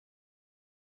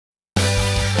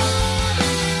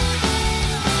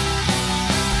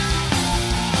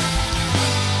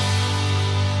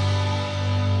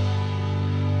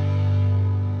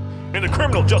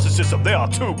criminal justice system, there are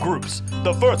two groups.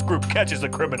 The first group catches the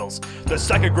criminals. The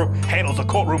second group handles the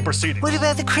courtroom proceedings. What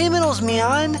about the criminals,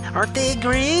 man? Aren't they a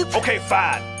group? Okay,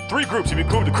 fine. 3 groups if you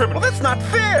include the criminals. Well, that's not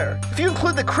fair. If you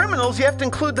include the criminals, you have to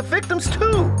include the victims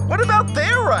too. What about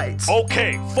their rights?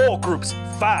 Okay, 4 groups.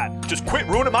 Fine. Just quit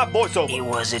ruining my voiceover. It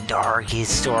was a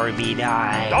darkest, stormy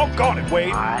night. Doggone it, Wade.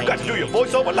 You got to do your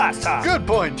voiceover last time. Good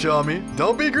point, Chalmy.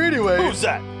 Don't be greedy, Wade. Who's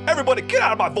that? Everybody get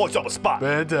out of my voiceover spot.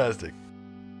 Fantastic.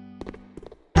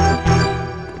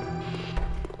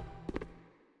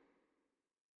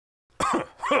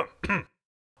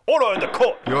 Order in the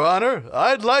court. Your Honor,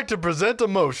 I'd like to present a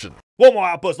motion. One more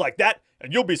outburst like that,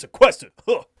 and you'll be sequestered.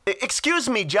 Huh. Excuse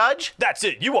me, Judge. That's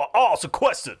it. You are all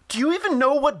sequestered. Do you even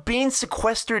know what being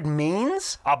sequestered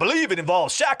means? I believe it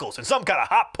involves shackles and some kind of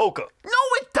hot poker. No,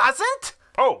 it doesn't.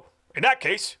 Oh, in that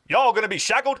case, y'all gonna be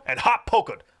shackled and hot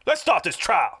pokered. Let's start this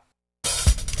trial.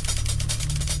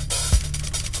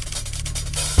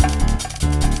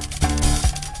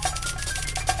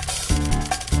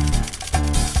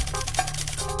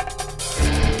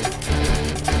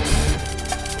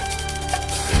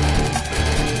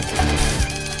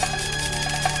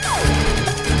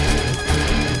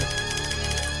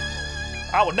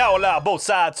 I will now allow both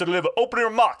sides to deliver opening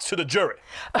remarks to the jury.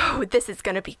 Oh, this is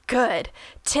gonna be good.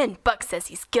 $10 says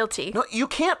he's guilty. No, you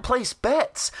can't place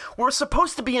bets. We're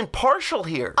supposed to be impartial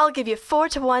here. I'll give you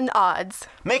 4-to-1 odds.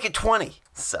 Make it 20,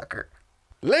 sucker.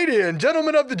 Lady and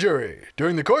gentlemen of the jury,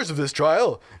 during the course of this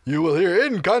trial, you will hear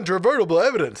incontrovertible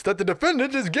evidence that the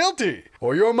defendant is guilty,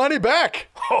 or your money back.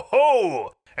 Ho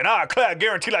ho! An ironclad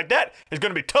guarantee like that is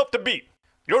gonna be tough to beat.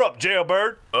 You're up,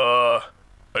 Jailbird. I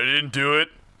didn't do it.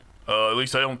 At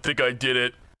least I don't think I did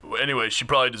it. Anyway, she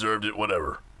probably deserved it,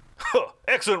 whatever. Huh,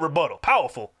 excellent rebuttal.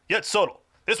 Powerful, yet subtle.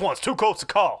 This one's too close to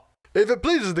call. If it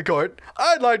pleases the court,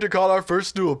 I'd like to call our first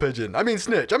stool pigeon.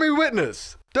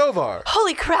 Witness. Tovar.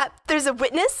 Holy crap, there's a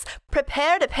witness?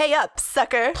 Prepare to pay up,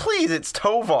 sucker. Please, it's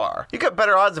Tovar. You got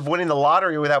better odds of winning the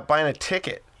lottery without buying a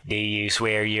ticket. Do you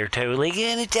swear you're totally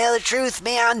gonna tell the truth,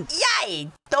 man?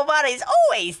 Yay! Tovar is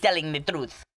always telling the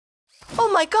truth. Oh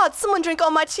my god, someone drank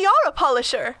all my tiara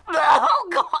polisher. Oh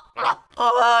god!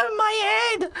 Oh,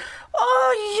 my head!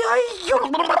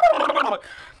 Oh,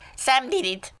 Sam did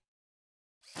it.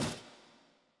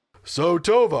 So,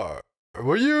 Tovar,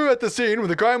 were you at the scene when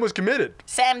the crime was committed?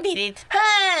 Sam did it.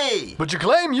 Hey! But you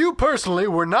claim you personally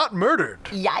were not murdered.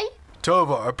 Yay?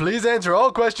 Tovar, please answer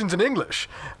all questions in English.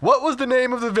 What was the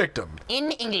name of the victim?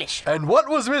 In English. And what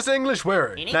was Miss English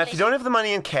wearing? In Now, English. if you don't have the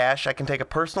money in cash, I can take a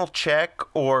personal check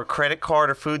or credit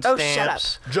card or food Oh, stamps. shut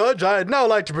up. Judge, I'd now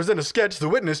like to present a sketch the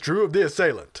witness drew of the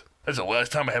assailant. That's the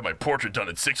last time I had my portrait done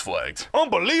at Six Flags.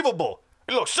 Unbelievable!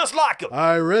 It looks just like him.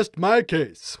 I rest my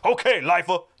case. Okay,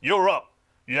 Lifer, you're up.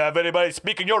 You have anybody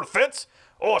speak in your defense?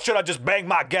 Or should I just bang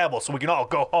my gavel so we can all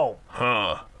go home?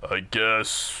 I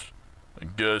guess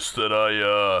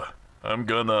that I'm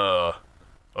gonna,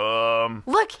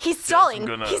 Look, he's stalling.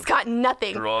 gonna He's got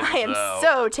nothing. draw I am this out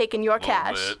so taking your a little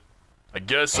cash. bit. I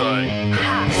guess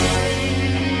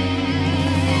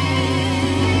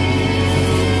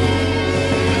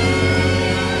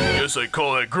I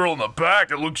call that girl in the back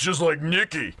that looks just like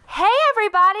Nikki. Hey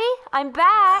everybody, I'm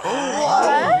back.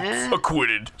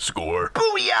 Acquitted. Score.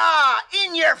 Booyah!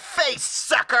 In your face,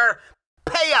 sucker!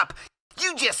 Pay up!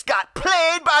 You just got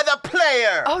played by the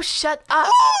player! Oh, shut up.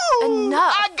 Ooh,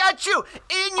 Enough. I got you!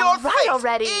 In your All right face!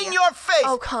 already. In your face!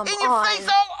 Oh, come In your on. face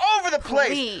all over the place!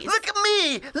 Please. Look at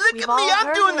me! Look We've at all me! I'm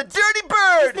heard doing it. the dirty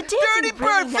bird! Is the dancing Dirty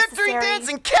bird! really Victory necessary?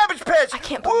 dancing! Cabbage patch! I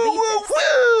can't Woo, believe woo, this.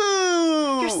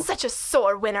 woo! You're such a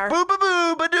sore winner. Boo boo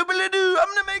boo ba doo ba la doo. I'm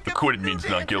gonna make up Acquitted some new means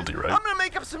not dance. guilty, right? I'm gonna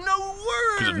make up some new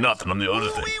words. 'Cause if not, then I'm the other Woo,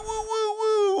 thing. wee, woo woo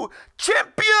woo!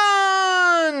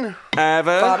 Champion!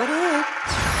 Ever.